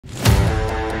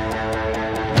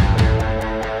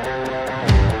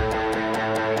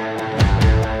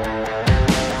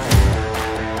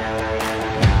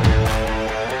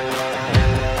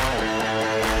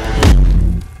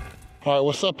right,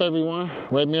 what's up everyone?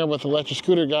 Right here with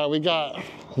ElectricScooterGuide. We got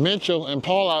Mitchell and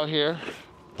Paul out here.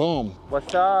 Boom.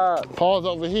 What's up? Paul's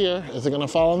over here. Is it gonna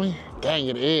follow me? Dang,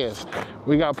 it is.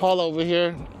 We got Paul over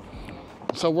here.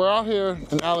 So we're out here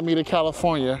in Alameda,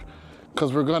 California,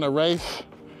 because we're gonna race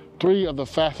 3 of the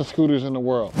fastest scooters in the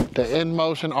world. The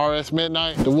InMotion RS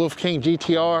Midnight, the Wolf King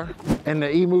GTR, and the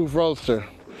EMOVE Roadster.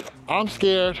 I'm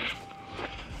scared.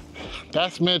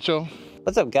 That's Mitchell.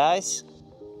 What's up, guys?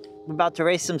 I'm about to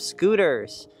race some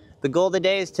scooters. The goal of the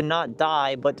day is to not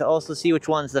die, but to also see which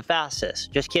one's the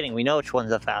fastest. Just kidding, we know which one's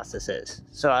the fastest is.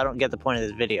 So I don't get the point of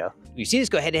this video. We've seen us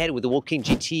go head to head with the Wolf King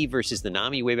GT versus the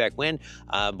Nami way back when,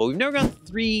 but we've never gone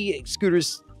 3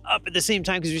 scooters up at the same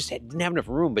time because we just didn't have enough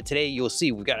room. But today you'll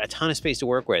see we've got a ton of space to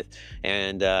work with.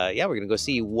 And yeah, we're gonna go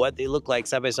see what they look like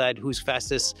side by side, who's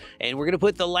fastest. And we're gonna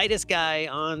put the lightest guy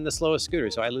on the slowest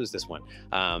scooter, so I lose this one.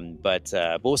 But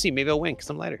we'll see, maybe I'll win because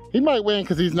I'm lighter. He might win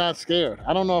because he's not scared.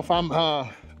 I don't know if I'm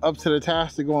up to the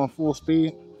task to go on full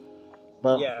speed.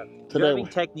 But yeah, today, driving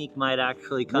technique might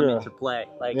actually come into play.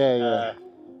 Like,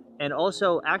 and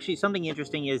also, actually, something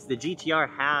interesting is the GTR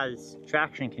has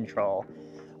traction control.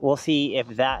 We'll see if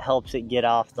that helps it get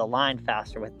off the line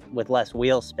faster with less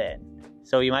wheel spin.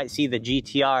 So you might see the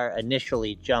GTR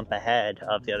initially jump ahead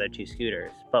of the other 2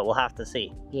 scooters, but we'll have to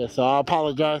see. Yeah, so I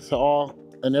apologize to all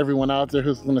and everyone out there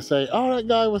who's gonna say, oh, that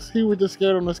guy was just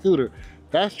scared on the scooter.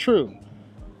 That's true.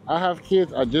 I have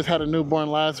kids. I just had a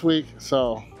newborn last week,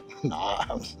 so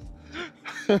nah.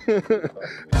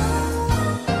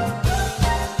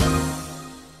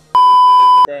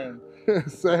 Same.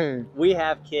 Same. We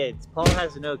have kids. Paul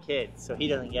has no kids, so he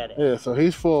doesn't get it. Yeah, so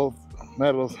he's full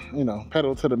metals, you know,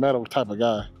 pedal to the metal type of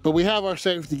guy. But we have our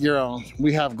safety gear on.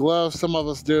 We have gloves, some of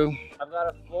us do. I've got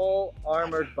a full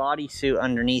armored bodysuit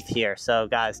underneath here, so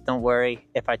guys, don't worry.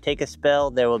 If I take a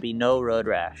spill, there will be no road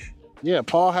rash. Yeah,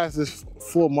 Paul has this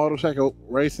full motorcycle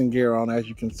racing gear on, as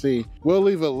you can see. We'll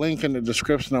leave a link in the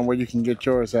description on where you can get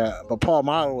yours at. But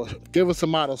Paul, give us a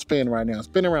model spin right now.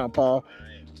 Spin around, Paul.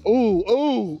 Ooh,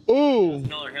 ooh, ooh.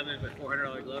 $1,000 helmet, my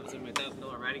 $400 gloves, and my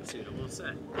 $1,000 riding suit. I'm all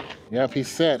set. Yep, he's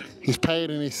set. He's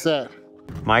paid and he's set.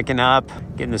 Miking up,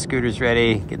 getting the scooters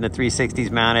ready, getting the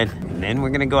 360s mounted, and then we're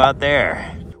gonna go out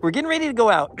there. We're getting ready to go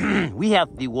out. We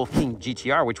have the Wolf King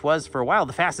GTR, which was for a while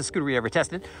the fastest scooter we ever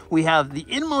tested. We have the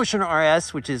InMotion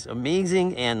RS, which is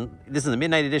amazing, and this is the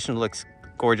Midnight Edition, looks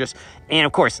gorgeous. And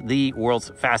of course, the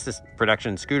world's fastest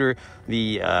production scooter,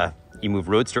 the EMOVE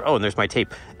Roadster. Oh, and there's my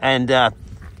tape. And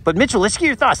but Mitchell, let's get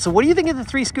your thoughts. So what do you think of the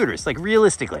 3 scooters, like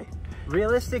realistically?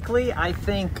 Realistically, I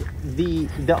think the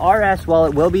RS, while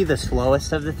it will be the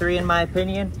slowest of the 3 in my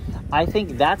opinion, I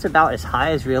think that's about as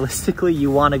high as realistically you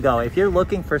want to go. If you're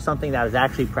looking for something that is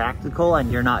actually practical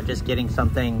and you're not just getting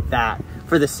something that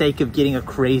for the sake of getting a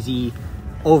crazy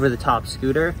over-the-top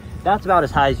scooter, that's about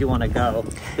as high as you want to go.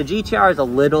 The GTR is a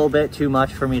little bit too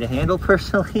much for me to handle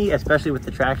personally, especially with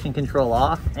the traction control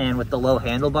off and with the low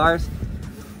handlebars.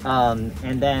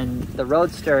 And then the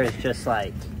Roadster is just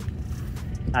like,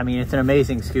 I mean, it's an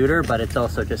amazing scooter, but it's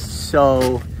also just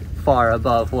so far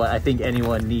above what I think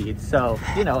anyone needs. So,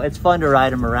 you know, it's fun to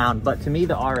ride them around, but to me,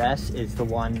 the RS is the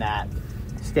one that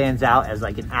stands out as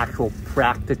like an actual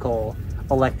practical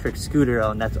electric scooter,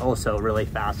 and that's also really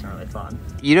fast and really fun.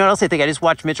 You know what else I think? I just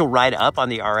watched Mitchell ride up on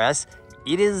the RS.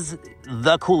 It is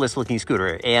the coolest looking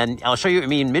scooter, and I'll show you. I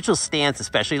mean, Mitchell's stance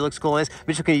especially looks cool.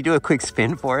 Mitchell, can you do a quick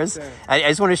spin for us? Sure. I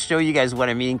just want to show you guys what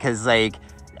I mean, because like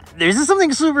there's just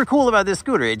something super cool about this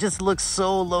scooter. It just looks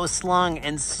so low slung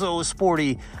and so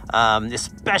sporty,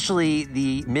 especially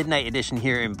the Midnight Edition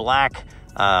here in black.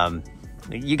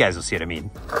 You guys will see what I mean.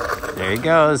 There he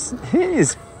goes.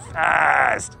 He's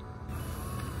fast.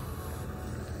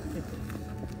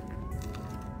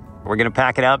 We're gonna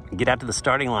pack it up and get out to the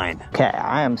starting line. Okay,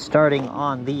 I am starting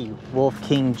on the Wolf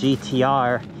King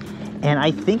GTR, and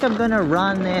I think I'm gonna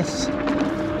run this.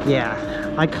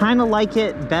 Yeah, I kind of like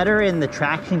it better in the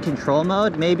traction control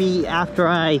mode. Maybe after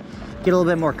I get a little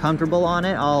bit more comfortable on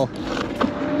it, I'll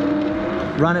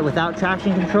run it without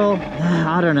traction control.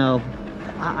 I don't know.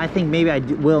 I think maybe I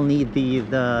will need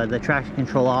the traction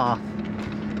control off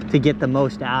to get the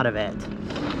most out of it.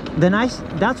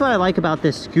 That's what I like about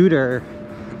this scooter,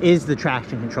 is the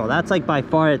traction control. That's like by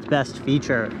far its best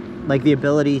feature, like the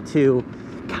ability to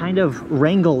kind of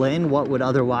wrangle in what would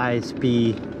otherwise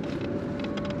be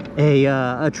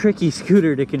a tricky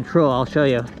scooter to control. I'll show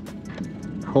you.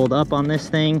 Hold up on this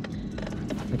thing.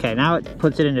 Okay, now it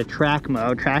puts it into track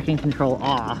mode, traction control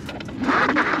off.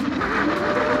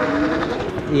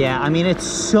 Yeah, I mean, it's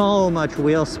so much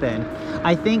wheel spin.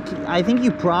 I think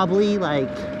you probably like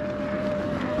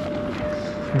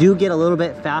do get a little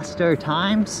bit faster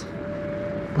times,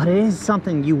 but it is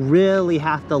something you really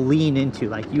have to lean into.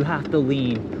 Like, you have to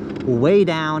lean way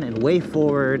down and way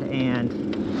forward, and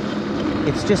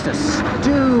it's just a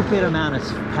stupid amount of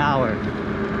power.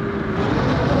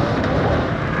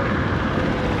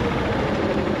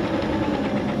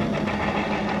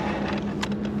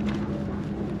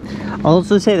 I'll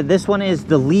also say that this one is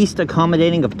the least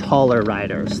accommodating of taller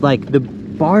riders. Like, the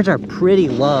bars are pretty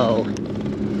low.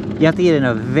 You have to get in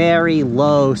a very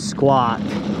low squat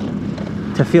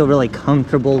to feel really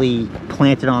comfortably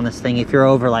planted on this thing if you're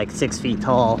over like 6 feet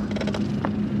tall.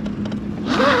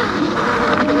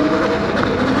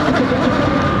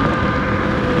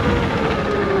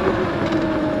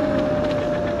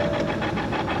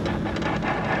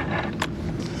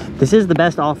 This is the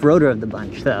best off-roader of the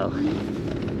bunch, though.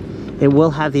 It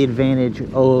will have the advantage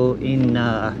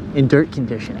in dirt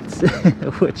conditions,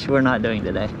 which we're not doing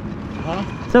today.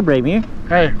 What's up, Ramir?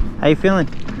 Hey. How you feeling?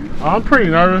 I'm pretty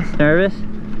nervous. Nervous?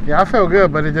 Yeah, I feel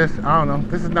good, but it just, I don't know.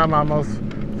 This is not my most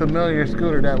familiar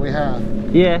scooter that we have.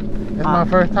 Yeah. It's my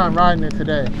first time riding it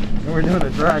today, and we're doing a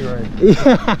drag race.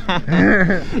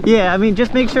 Yeah. Yeah, I mean,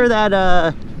 just make sure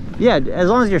that, yeah, as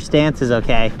long as your stance is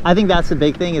okay. I think that's the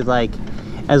big thing, is like,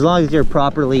 as long as you're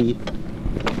properly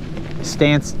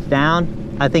stanced down,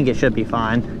 I think it should be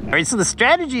fine. All right, so the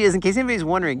strategy is, in case anybody's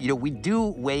wondering, you know, we do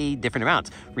weigh different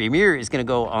amounts. Ramir is going to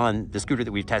go on the scooter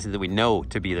that we've tested that we know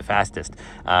to be the fastest.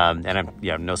 And I'm,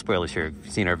 you know, no spoilers here if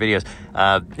you've seen our videos.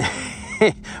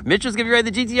 Mitchell's going to be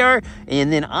riding the GTR,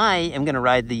 and then I am going to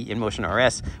ride the InMotion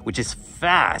RS, which is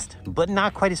fast, but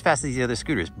not quite as fast as the other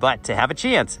scooters. But to have a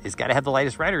chance, it's got to have the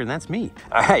lightest rider, and that's me.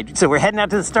 All right, so we're heading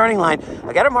out to the starting line.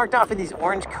 I got it marked off in these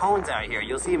orange cones out here.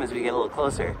 You'll see them as we get a little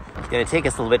closer. It's going to take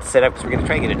us a little bit to set up, because we're going to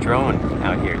try and get a drone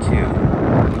out here too.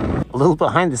 A little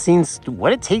behind the scenes,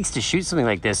 what it takes to shoot something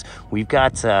like this. We've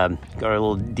got our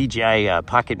little DJI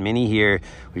Pocket Mini here.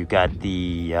 We've got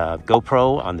the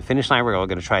GoPro on the finish line. We're all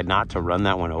going to try not to run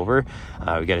that one over.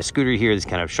 We've got a scooter here that's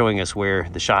kind of showing us where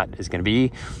the shot is going to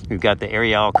be. We've got the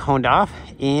area all coned off,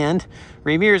 and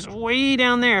Ramir's way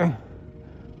down there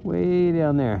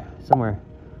somewhere,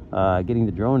 getting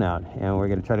the drone out, and we're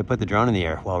going to try to put the drone in the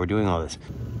air while we're doing all this.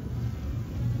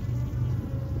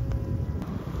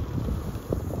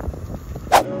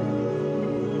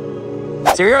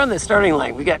 So here on the starting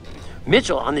line, we got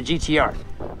Mitchell on the GTR.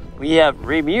 We have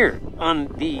Ramir on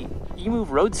the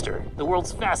EMOVE Roadster, the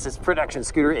world's fastest production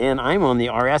scooter, and I'm on the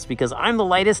RS because I'm the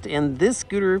lightest, and this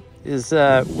scooter is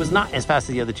was not as fast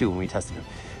as the other two when we tested them.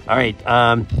 All right,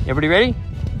 everybody ready?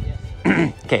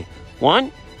 Yes. Okay,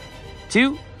 1,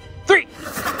 2, 3.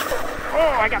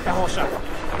 Oh, I got the whole shot.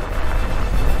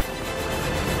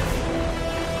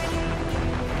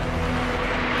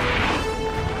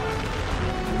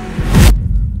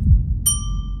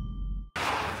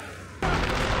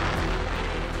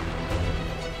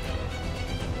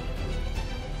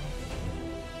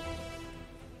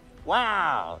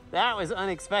 Wow, that was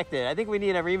unexpected. I think we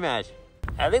need a rematch.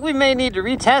 I think we may need to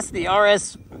retest the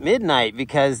RS Midnight,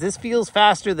 because this feels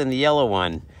faster than the yellow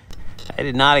one. I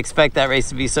did not expect that race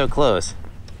to be so close.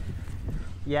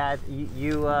 Yeah,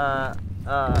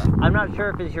 I'm not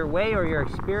sure if it's your way or your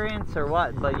experience or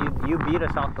what, but you beat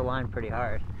us off the line pretty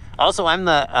hard. Also, I'm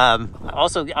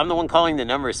the one calling the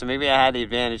numbers, so maybe I had the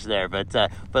advantage there. But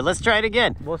let's try it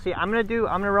again. We'll see. I'm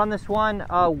gonna run this one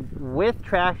with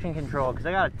traction control, because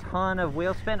I got a ton of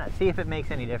wheel spin. See if it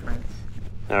makes any difference.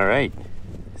 All right.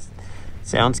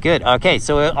 Sounds good. Okay,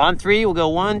 so on 3, we'll go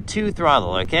 1, 2,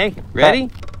 throttle. Okay, ready?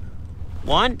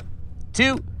 1,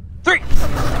 2, 3.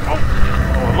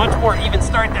 Oh, much more even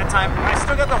start that time. I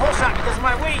still got the whole shot because of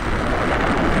my weight.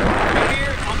 Right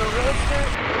here on the Roadster.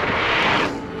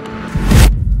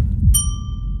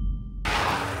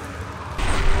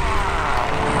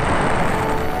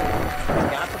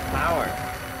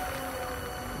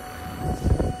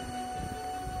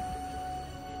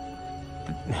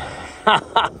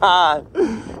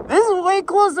 This is way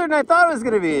closer than I thought it was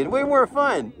going to be, and way more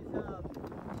fun.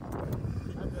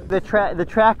 The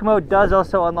track mode does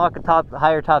also unlock a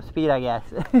higher top speed, I guess.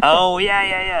 Oh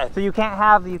yeah. So you can't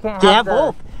have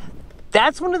both.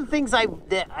 That's one of the things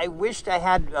that I wished I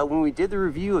had when we did the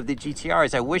review of the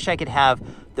GTRs. I wish I could have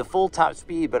the full top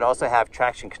speed, but also have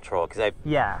traction control, because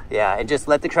and just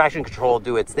let the traction control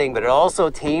do its thing. But it also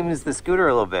tames the scooter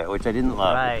a little bit, which I didn't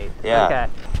love. Right. Yeah. Okay.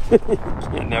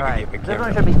 Can't navigate the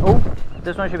camera.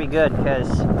 This one should be good,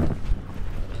 because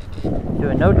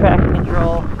doing no traction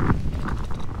control,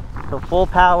 so full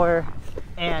power,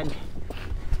 and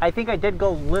I think I did go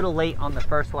a little late on the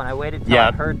first one. I waited till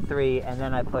I heard 3, and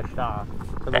then I pushed off.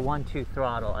 So the 1, 2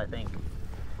 throttle, I think.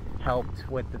 helped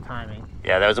with the timing.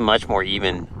 Yeah, that was a much more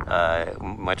even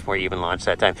launch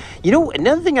that time. You know,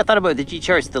 another thing I thought about the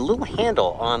GTR is the little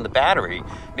handle on the battery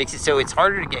makes it so it's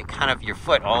harder to get kind of your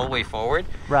foot all the way forward.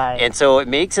 Right. And so it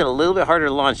makes it a little bit harder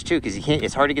to launch too, because you can't.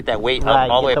 It's hard to get that weight right,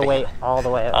 all the way up. All the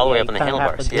way up on the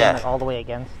handlebars. Yeah. All the way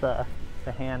against the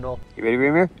handle. You ready,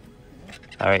 Ramir?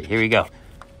 All right, here we go.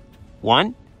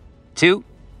 1, 2,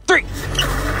 3.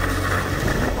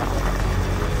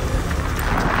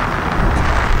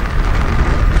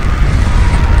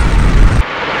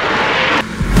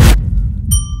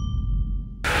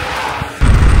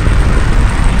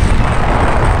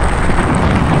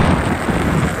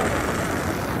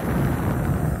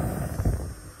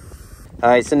 All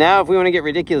right, so now if we want to get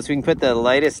ridiculous, we can put the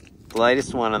lightest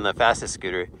one on the fastest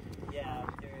scooter. Yeah,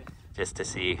 just to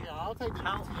see. Yeah, I'll take the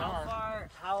GTR.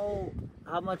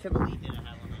 How much of a lead did it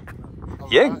have on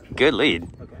it? Yeah, good lead.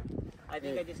 Okay. I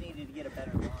think I just needed to get a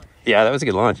better launch. Yeah, that was a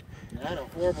good launch. I had a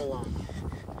horrible launch,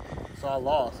 so I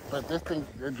lost. But this thing,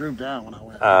 it drooped down when I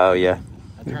went. Oh, yeah.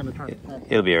 I tried to turn the pump.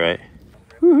 It'll be all right.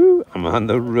 Woohoo! I'm on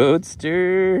the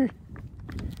Roadster.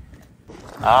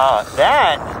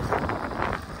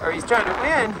 Or he's trying to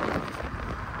win.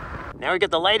 Now we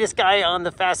got the lightest guy on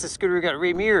the fastest scooter. We got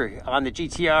Ramir on the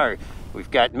GTR.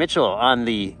 We've got Mitchell on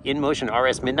the InMotion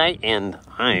RS Midnight, and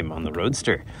I'm on the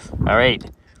Roadster. All right,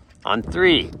 on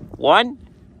 3. 1,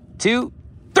 2,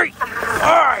 3.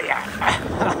 Oh yeah!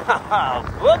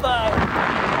 Bye-bye.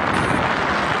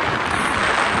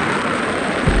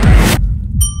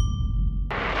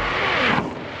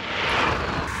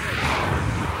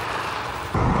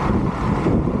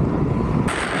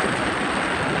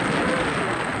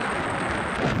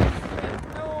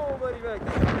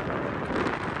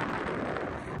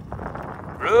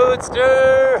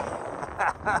 Roadster!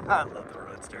 I love the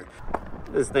Roadster.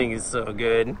 This thing is so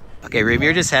good. Okay,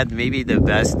 Ramir just had maybe the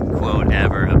best quote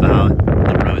ever about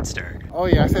the Roadster. Oh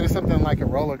yeah, I said it's something like a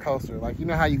roller coaster. Like, you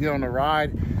know how you get on a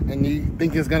ride and you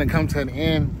think it's gonna come to an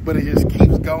end, but it just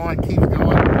keeps going, keeps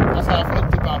going. That's how I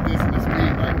felt about this and the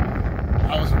speed. Like,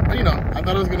 I was, I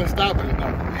thought it was gonna stop, but it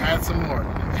had some more.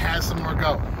 It had some more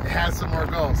go. It had some more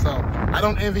go. So I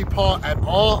don't envy Paul at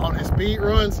all on his speed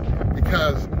runs,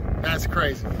 because that's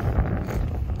crazy.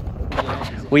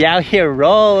 We out here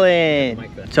rolling.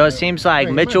 So it seems like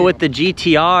Mitchell with the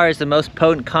GTR is the most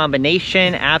potent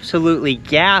combination. Absolutely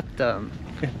gapped them.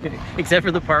 Except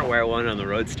for the part where I won on the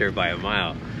Roadster by a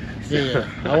mile. Yeah,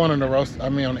 I won on the roaster. I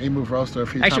mean, on the EMOVE Roadster a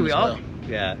few times. Actually, we all. Well.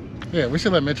 Yeah. Yeah, we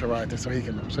should let Mitchell ride this so he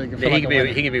can feel he like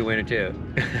he can be a winner too.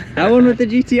 I won with the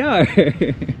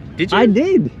GTR. Did you? I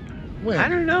did. When? I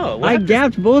don't know. I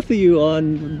gapped both of you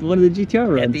on one of the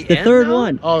GTR runs. the The end, third though?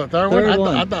 one. Oh, the third one?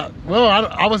 I thought, well,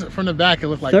 I wasn't from the back. It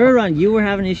looked like... Third run, you were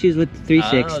having issues with the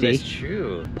 360. Oh, that's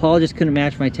true. Paul just couldn't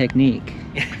match my technique.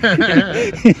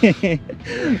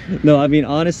 No, I mean,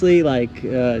 honestly, like,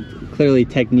 clearly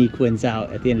technique wins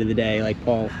out at the end of the day. Like,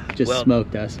 Paul just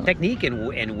smoked us. Technique and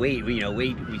weight,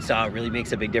 weight we saw really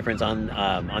makes a big difference on the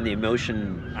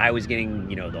EMOtion. I was getting,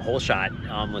 the whole shot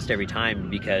almost every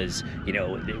time, because,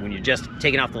 when you're just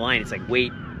taking off the line, it's like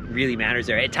weight really matters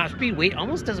there. At top speed, weight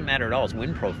almost doesn't matter at all. It's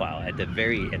wind profile at the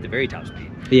very top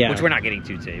speed. Yeah. Which we're not getting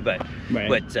to today, but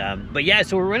yeah.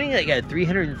 So we're running like a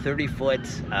 330 foot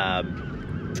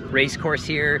race course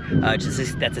here. That's a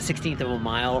 16th of a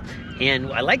mile,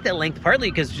 and I like that length partly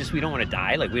because we don't want to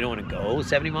die. Like, we don't want to go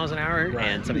 70 miles an hour,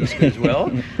 and some of these scooters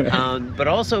will. But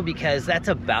also because that's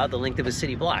about the length of a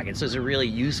city block, and so it's a really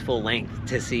useful length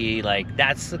to see. Like,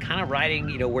 that's the kind of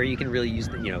riding, where you can really use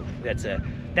the,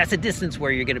 that's a distance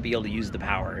where you're going to be able to use the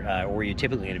power, or where you're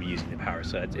typically going to be using the power.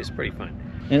 So it's pretty fun.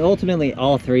 And ultimately,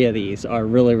 all three of these are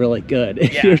really, really good.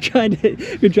 If you're trying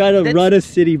to run a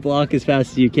city block as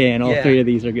fast as you can, all three of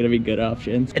these are going to be good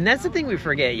options. And that's the thing we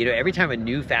forget. Every time a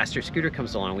new, faster scooter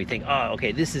comes along, we think, oh,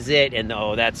 okay, this is it, and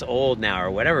oh, that's old now, or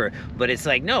whatever. But it's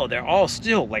like, no, they're all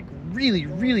still like really,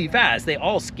 really fast. They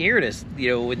all scared us,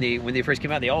 when they first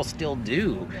came out. They all still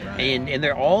do, and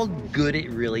they're all good at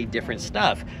really different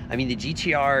stuff. I mean, the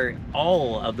GTR,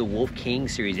 all of the Wolf King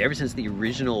series, ever since the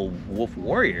original Wolf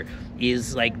Warrior,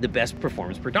 is like the best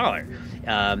performance per dollar,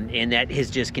 and that has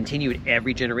just continued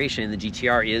every generation. And the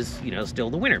GTR is, still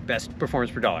the winner, best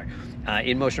performance per dollar.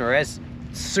 InMotion RS,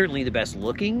 certainly the best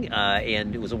looking,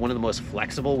 and it was one of the most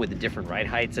flexible with the different ride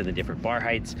heights and the different bar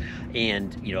heights,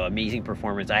 and amazing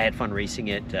performance. I had fun racing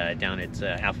it down at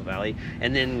Alpha Valley.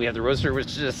 And then we have the Roadster, which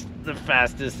is just the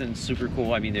fastest and super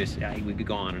cool. I mean, we could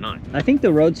go on and on. I think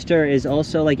the Roadster is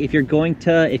also, like, if you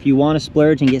want to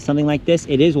splurge and get something like this,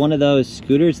 it is one of those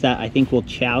scooters that I think will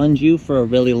challenge you for a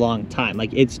really long time.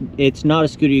 Like, it's not a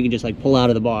scooter you can just like pull out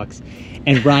of the box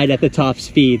and ride at the top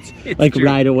speeds, like true.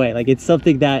 right away. Like it's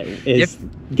something that is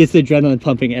gets the adrenaline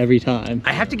pumping every time.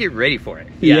 I have to get ready for it.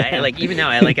 Yeah. Like even now,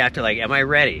 I like have to like, am I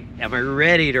ready? Am I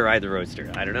ready to ride the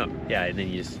Roadster? I don't know. Yeah, and then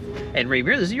you just, and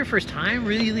Ramir, this is your first time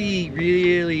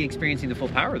really experiencing the full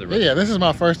power of the Roadster. Yeah, this is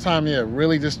my first time,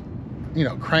 really just,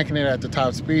 cranking it at the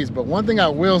top speeds. But one thing I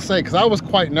will say, because I was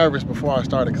quite nervous before I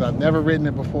started, because I've never ridden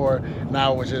it before, and I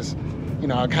was just,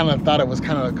 I kind of thought it was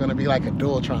kind of going to be like a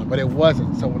Dualtron, but it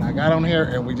wasn't. So when I got on here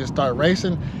and we just started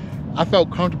racing, I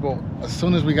felt comfortable as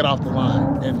soon as we got off the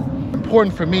line. And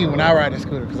important for me when I ride a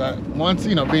scooter, because once,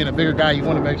 being a bigger guy, you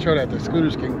want to make sure that the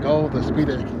scooters can go the speed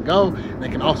that it can go. And they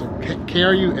can also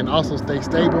carry you and also stay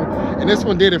stable. And this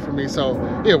one did it for me. So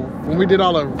yeah, when we did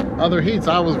all the other heats,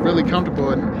 I was really comfortable.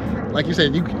 And like you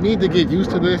said, you need to get used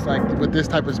to this, like with this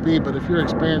type of speed. But if you're an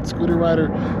experienced scooter rider,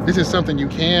 this is something you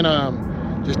can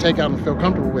just take out and feel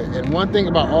comfortable with. And one thing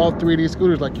about all 3 of these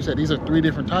scooters, like you said, these are 3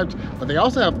 different types, but they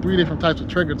also have 3 different types of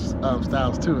trigger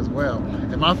styles too as well.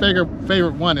 And my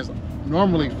favorite one is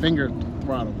normally finger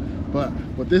throttle, but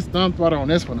with this thumb throttle on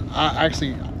this one,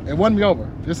 it won me over.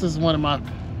 This is one of my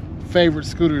favorite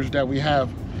scooters that we have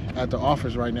at the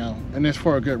office right now, and it's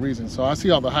for a good reason. So I see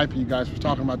all the hype you guys were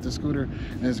talking about this scooter,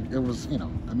 and it was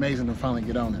amazing to finally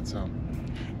get on it. So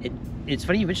it's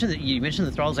funny you mentioned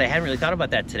the throttles. I hadn't really thought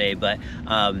about that today, but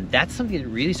that's something that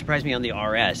really surprised me on the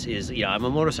RS. Is I'm a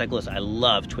motorcyclist. I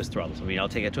love twist throttles. I mean, I'll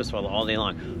take a twist throttle all day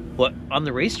long. But on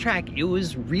the racetrack, it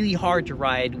was really hard to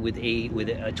ride with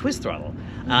a twist throttle,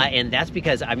 and that's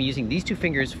because I'm using these 2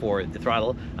 fingers for the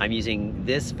throttle. I'm using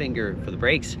this finger for the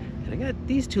brakes. I got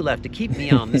these 2 left to keep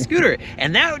me on the scooter.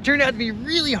 And that turned out to be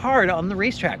really hard on the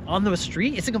racetrack. On the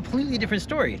street, it's a completely different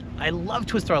story. I love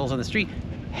twist throttles on the street,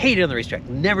 hate it on the racetrack,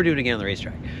 never do it again on the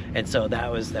racetrack. And so that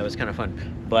was kind of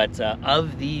fun. But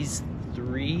of these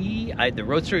 3, the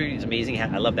Roadster is amazing.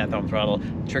 I love that thumb throttle.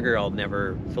 Trigger I'll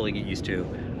never fully get used to.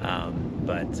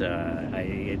 But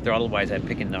throttle wise, I'm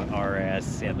picking the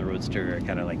RS and the Roadster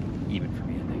kind of like even for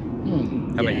me.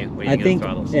 How about you? What do you think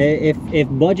of throttles? If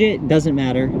budget doesn't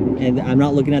matter, and I'm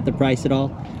not looking at the price at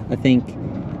all, I think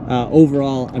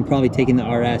overall I'm probably taking the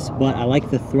RS, but I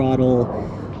like the throttle.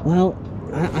 Well,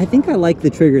 I think I like the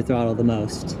trigger throttle the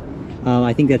most.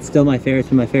 I think that's still my favorite. It's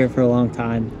been my favorite for a long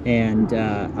time, and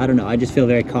I don't know, I just feel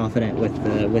very confident with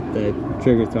the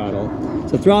trigger throttle.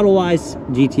 So throttle wise,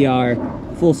 GTR.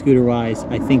 Full scooter wise,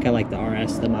 I think I like the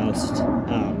RS the most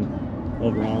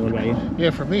overall. What about you? Yeah,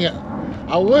 for me,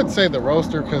 I would say the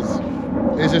Roadster, because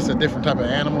it's just a different type of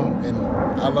animal, and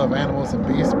I love animals and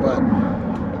beasts. But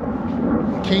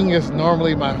King is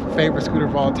normally my favorite scooter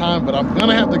of all time, but I'm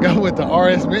gonna have to go with the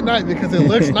RS Midnight because it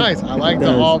looks nice. I like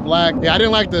the all black. Yeah, I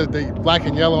didn't like the black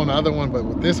and yellow on the other one, but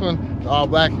with this one, the all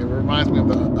black, it reminds me of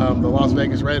the Las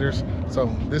Vegas Raiders.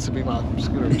 So this would be my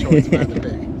scooter of choice if I had to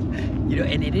pick.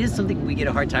 And it is something we get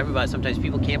a hard time about. Sometimes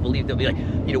people can't believe. They'll be like,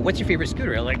 what's your favorite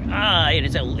scooter? I'm like, and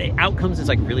it's out comes this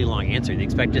like really long answer. They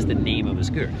expect just the name of a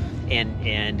scooter,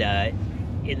 and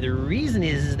the reason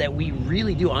is that we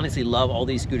really do honestly love all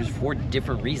these scooters for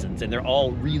different reasons, and they're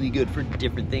all really good for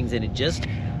different things. And it just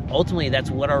ultimately, that's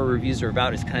what our reviews are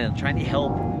about, is kind of trying to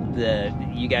help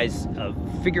you guys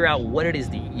figure out what it is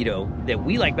that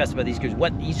we like best about these scooters,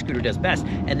 what each scooter does best,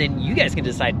 and then you guys can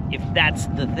decide if that's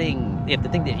the thing, if the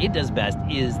thing that it does best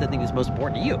is the thing that's most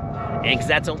important to you. And because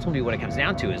that's ultimately what it comes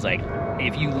down to, is like,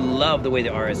 if you love the way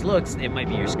the RS looks, it might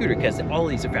be your scooter because all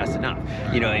of these are fast enough.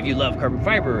 If you love carbon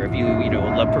fiber, if you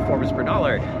love performance per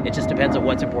dollar, it just depends on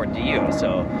what's important to you.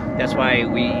 So that's why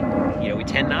we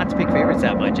tend not to pick favorites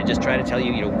that much and just try to tell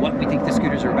you what we think the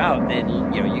scooters are about.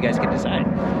 Then you guys can decide,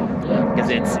 because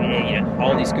it's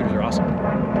all these scooters are awesome.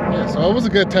 Yeah, so it was a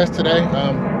good test today.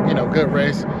 Good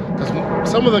race. Because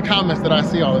some of the comments that I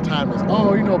see all the time is,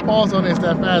 Paul's on this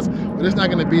that fast, but it's not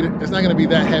going to be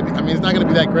that heavy. I mean, it's not going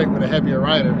to be that great with a heavier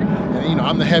rider. And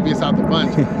I'm the heaviest out the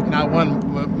bunch, and I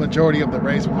won majority of the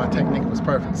race, but my technique was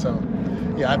perfect. So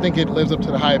yeah, I think it lives up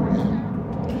to the hype.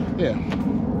 And, yeah.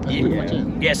 That's pretty much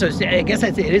it. Yeah, so I guess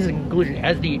it is a conclusion.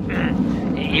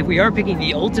 If we are picking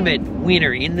the ultimate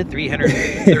winner in the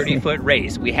 330-foot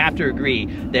race, we have to agree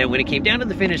that when it came down to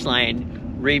the finish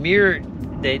line, Ramir,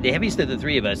 the heaviest of the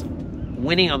 3 of us,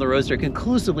 winning on the Roadster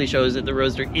conclusively shows that the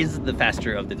Roadster is the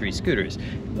faster of the 3 scooters.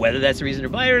 Whether that's the reason to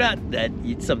buy it or not,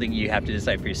 it's something you have to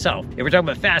decide for yourself. If we're talking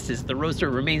about fastest, the Roadster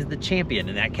remains the champion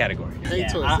in that category.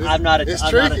 I'm not a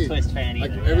twist fan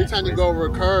either. Like every time you go over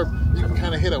a curb, you can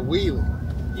kind of hit a wheelie.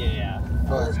 Yeah.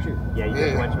 But, that's true. Yeah, you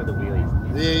get much with the wheelies.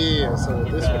 Yeah. So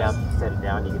this you have to set it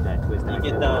down. You get that twist. You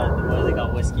get what do they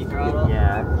call, whiskey throttle?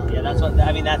 Yeah. That's what.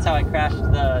 I mean, that's how I crashed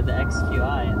the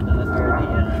XQI and the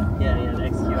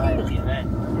XQI at the event.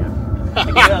 Yeah.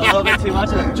 Yeah, a little bit too much.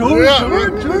 Like,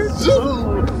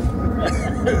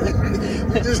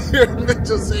 You just hear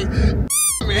Mitchell say,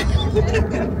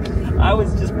 man. I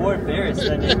was just more embarrassed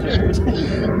than injured.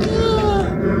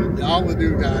 All the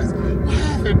new guys.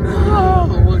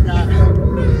 No, one guy. No.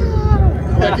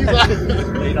 Like he's like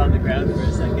laid on the ground for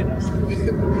a second.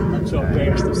 I'm so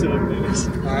embarrassed. I'm so embarrassed.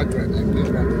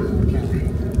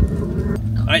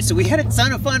 All right, so we had a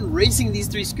ton of fun racing these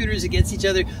 3 scooters against each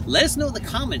other. Let us know in the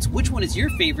comments which one is your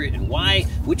favorite and why,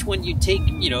 which one you take,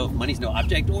 you know, if money's no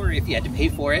object, or if you had to pay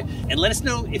for it. And let us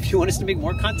know if you want us to make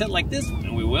more content like this,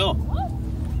 and we will.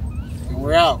 And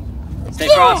we're out. Stay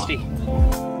frosty.